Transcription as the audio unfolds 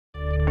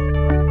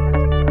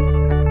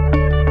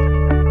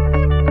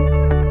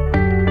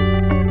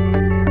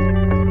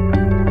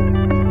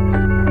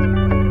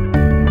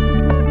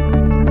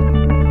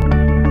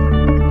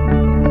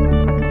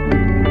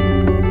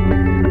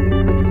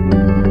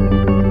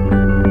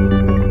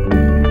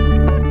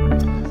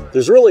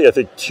There's really, I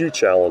think, two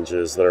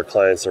challenges that our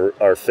clients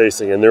are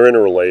facing, and they're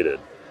interrelated.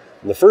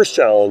 And the first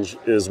challenge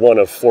is one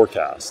of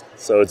forecast.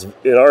 So it's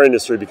in our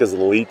industry, because of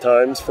the lead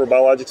times for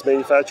biologics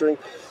manufacturing,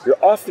 you're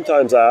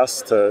oftentimes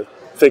asked to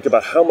think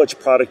about how much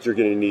product you're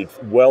going to need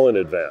well in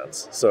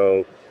advance.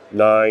 So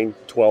 9,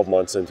 12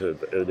 months in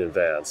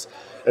advance.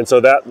 And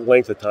so that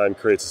length of time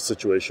creates a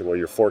situation where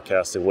you're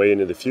forecasting way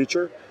into the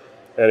future,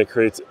 and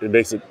it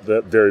makes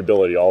the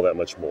variability all that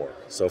much more.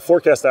 So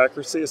forecast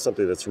accuracy is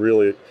something that's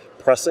really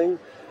pressing.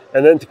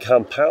 And then to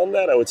compound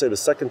that, I would say the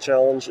second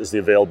challenge is the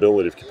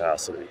availability of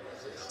capacity.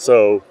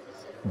 So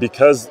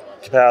because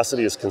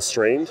capacity is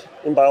constrained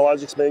in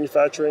biologics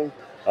manufacturing,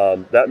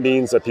 that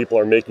means that people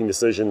are making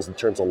decisions in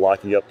terms of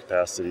locking up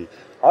capacity,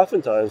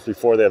 oftentimes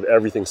before they have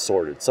everything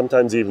sorted,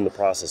 sometimes even the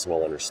process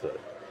well understood.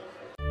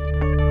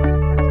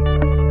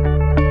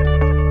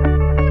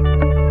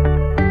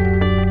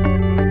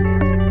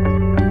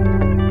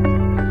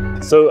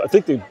 So I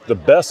think the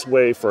best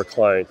way for a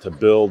client to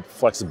build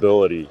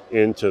flexibility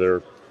into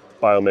their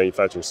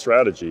biomanufacturing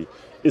strategy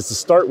is to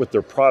start with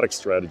their product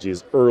strategy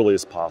as early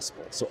as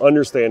possible. So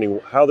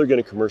understanding how they're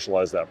going to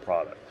commercialize that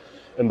product.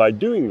 And by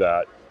doing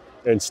that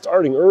and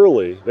starting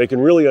early, they can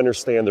really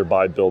understand their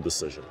buy-build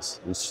decisions.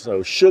 And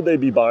so should they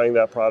be buying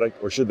that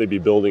product or should they be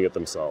building it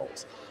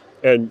themselves?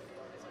 And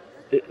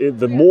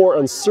the more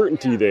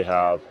uncertainty they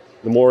have,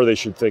 the more they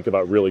should think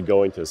about really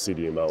going to a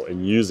CDMO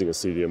and using a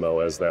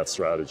CDMO as that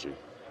strategy.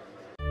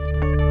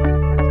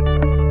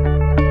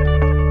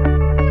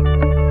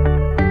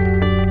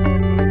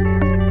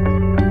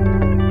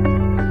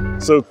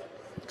 So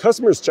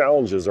customers'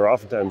 challenges are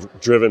oftentimes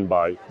driven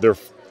by their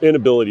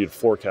inability to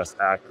forecast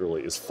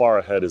accurately as far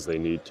ahead as they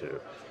need to.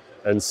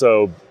 And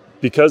so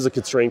because of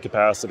constrained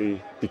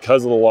capacity,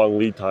 because of the long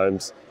lead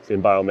times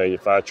in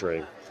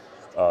biomanufacturing,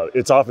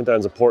 it's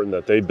oftentimes important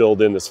that they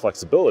build in this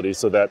flexibility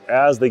so that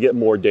as they get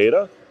more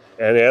data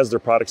and as their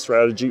product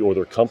strategy or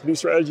their company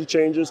strategy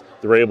changes,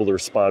 they're able to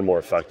respond more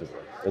effectively.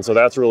 And so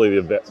that's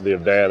really the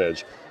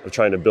advantage of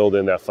trying to build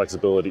in that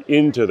flexibility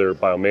into their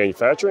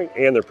biomanufacturing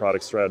and their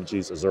product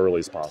strategies as early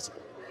as possible.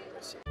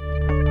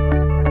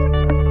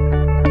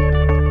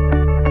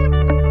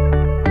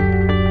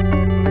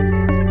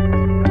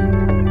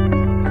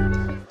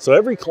 So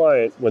every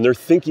client, when they're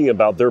thinking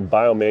about their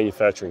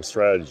biomanufacturing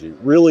strategy,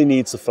 really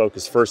needs to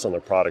focus first on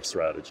their product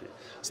strategy.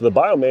 So the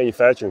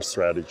biomanufacturing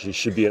strategy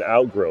should be an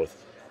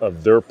outgrowth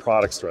of their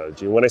product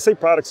strategy. And when I say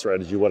product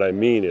strategy, what I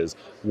mean is,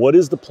 what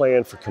is the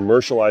plan for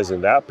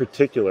commercializing that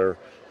particular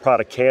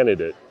product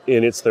candidate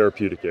in its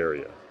therapeutic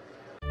area?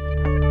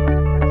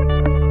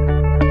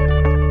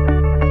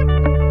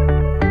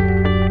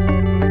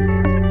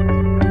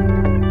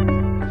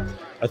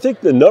 I think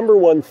the number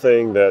one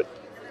thing that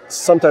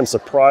sometimes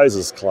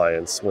surprises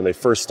clients when they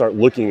first start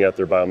looking at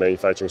their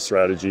biomanufacturing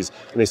strategies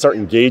and they start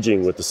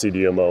engaging with the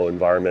CDMO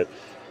environment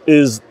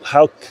is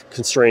how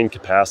constrained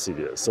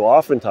capacity is. So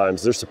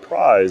oftentimes they're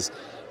surprised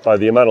by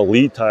the amount of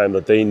lead time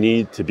that they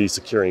need to be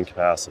securing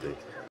capacity.